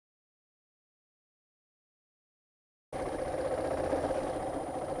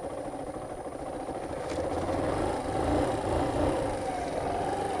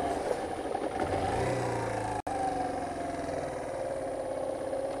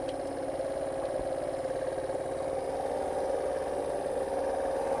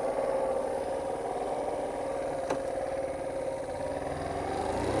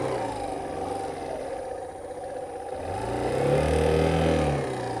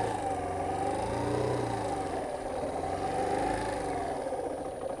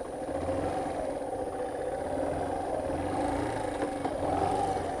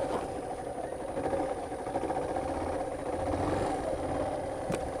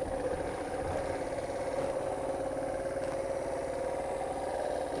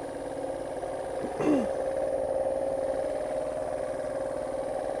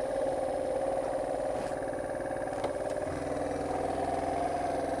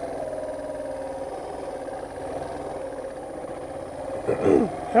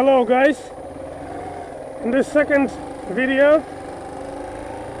Hello guys, in this second video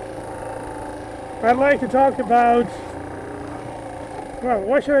I'd like to talk about, well,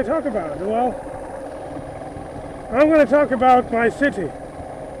 what should I talk about? Well, I'm going to talk about my city,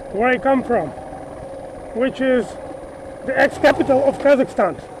 where I come from, which is the ex-capital of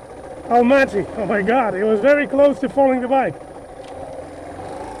Kazakhstan, Almaty. Oh my god, it was very close to falling the bike.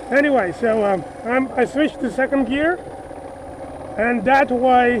 Anyway, so I switched to second gear, and that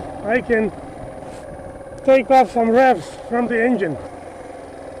way I can take off some revs from the engine.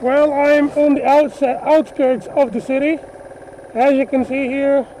 Well, I'm on the outskirts of the city. As you can see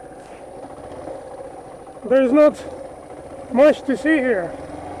here, there's not much to see here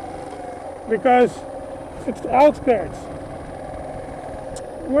because it's the outskirts.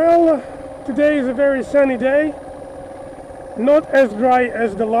 Well, today is a very sunny day, not as dry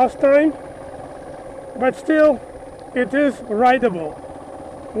as the last time, but still it is rideable,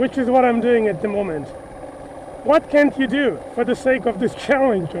 which is what I'm doing at the moment. What can't you do for the sake of this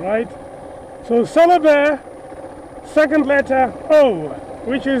challenge, right? So Solobé, second letter O,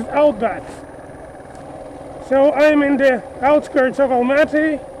 which is outback. So I'm in the outskirts of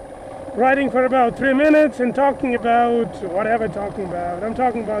Almaty, riding for about 3 minutes and talking about whatever talking about. I'm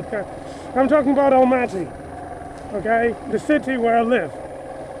talking about Almaty, okay, the city where I live.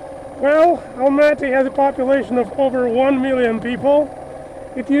 Well, Almaty has a population of over 1 million people.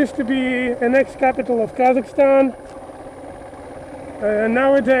 It used to be an ex-capital of Kazakhstan.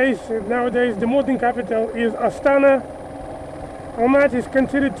 Nowadays, the modern capital is Astana. Almaty is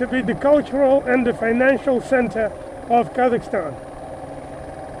considered to be the cultural and the financial center of Kazakhstan.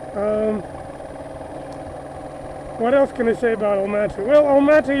 What else can I say about Almaty? Well,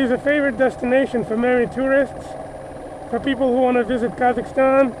 Almaty is a favorite destination for many tourists, for people who want to visit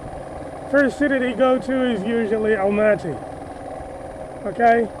Kazakhstan. First city they go to is usually Almaty.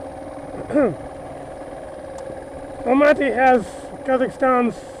 Okay? Almaty has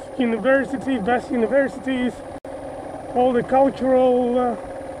Kazakhstan's best universities, all the cultural,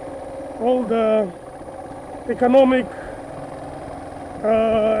 all the economic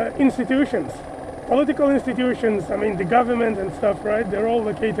institutions, political institutions, I mean the government and stuff, right? They're all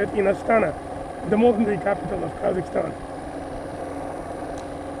located in Astana, the modern-day capital of Kazakhstan.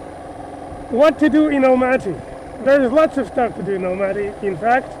 What to do in Almaty? There's lots of stuff to do in Almaty. In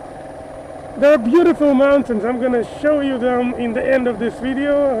fact, there are beautiful mountains. I'm going to show you them in the end of this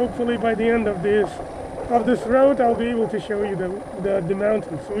video. Hopefully by the end of this road I'll be able to show you the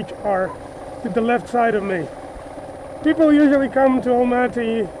mountains, which are to the left side of me. People usually come to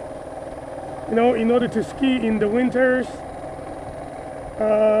Almaty, you know, in order to ski in the winters.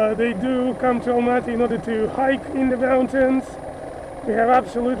 They do come to Almaty in order to hike in the mountains. We have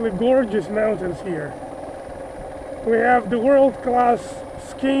absolutely gorgeous mountains here. We have the world-class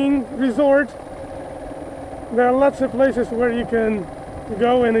skiing resort. There are lots of places where you can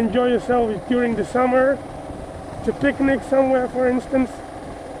go and enjoy yourself during the summer, to picnic somewhere, for instance.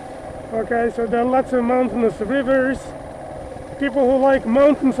 Okay, so there are lots of mountainous rivers. People who like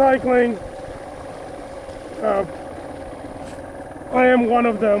mountain cycling, I am one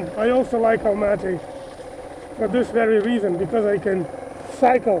of them. I also like Almaty for this very reason, because I can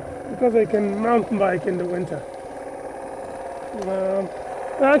cycle, because I can mountain bike in the winter.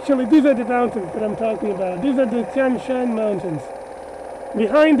 Actually, these are the mountains that I'm talking about. These are the Tian Shan mountains.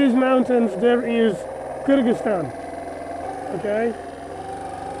 Behind these mountains there is Kyrgyzstan. Okay?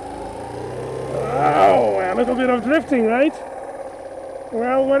 Oh, a little bit of drifting, right?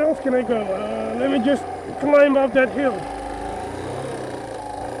 Well, where else can I go? Let me just climb up that hill.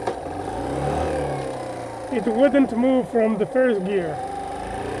 It wouldn't move from the first gear.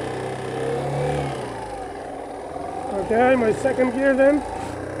 Okay, my second gear then.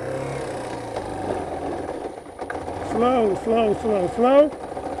 Slow, slow, slow, slow.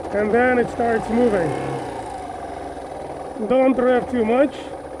 And then it starts moving. Don't rev too much.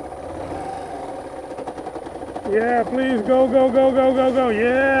 Yeah, please go, go, go, go, go, go.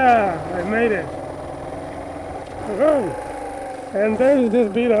 Yeah, I made it. Oh. And there's this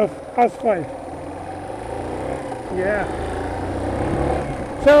bit of asphalt. Yeah.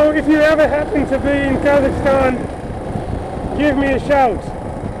 So if you ever happen to be in Kazakhstan, give me a shout.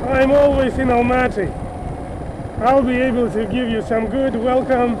 I'm always in Almaty. I'll be able to give you some good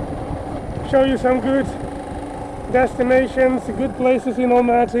welcome, show you some good destinations, good places in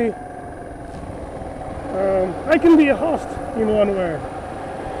Almaty. I can be a host in one word.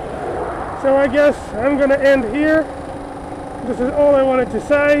 So I guess I'm gonna end here. This is all I wanted to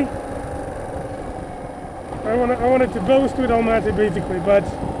say. I wanted to boast with Almaty basically, but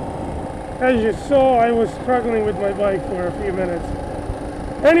as you saw, I was struggling with my bike for a few minutes.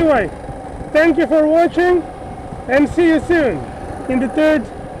 Anyway, thank you for watching, and see you soon in the third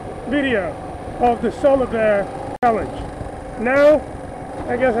video of the Solar Bear Challenge. Now,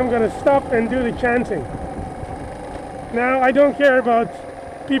 I guess I'm gonna stop and do the chanting. Now, I don't care about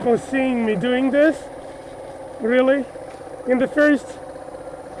people seeing me doing this, really. In the first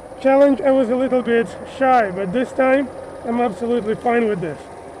challenge, I was a little bit shy, but this time, I'm absolutely fine with this.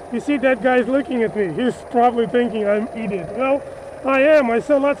 You see that guy's looking at me. He's probably thinking I'm an idiot. Well, I am. I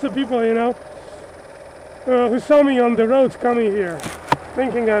saw lots of people, you know, who saw me on the roads coming here,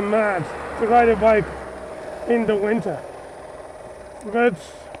 thinking I'm mad to ride a bike in the winter. But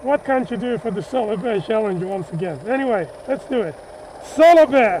what can't you do for the Solar Bear Challenge once again? Anyway, let's do it. Solar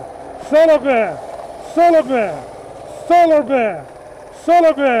Bear! Solar Bear! Solar Bear! Solar Bear!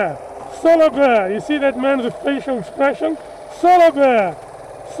 Solar Bear! Solar Bear! You see that man with facial expression? Solar Bear!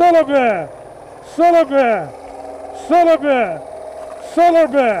 Solar Bear! Solar Bear! Solar Bear! Solar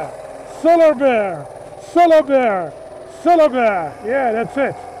Bear! Solar Bear! Solar Bear! Solar Bear! Yeah, that's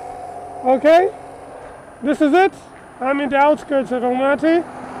it. Okay? This is it. I'm in the outskirts of Almaty.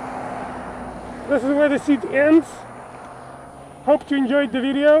 This is where the city ends. Hope you enjoyed the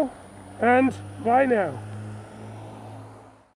video, and bye now.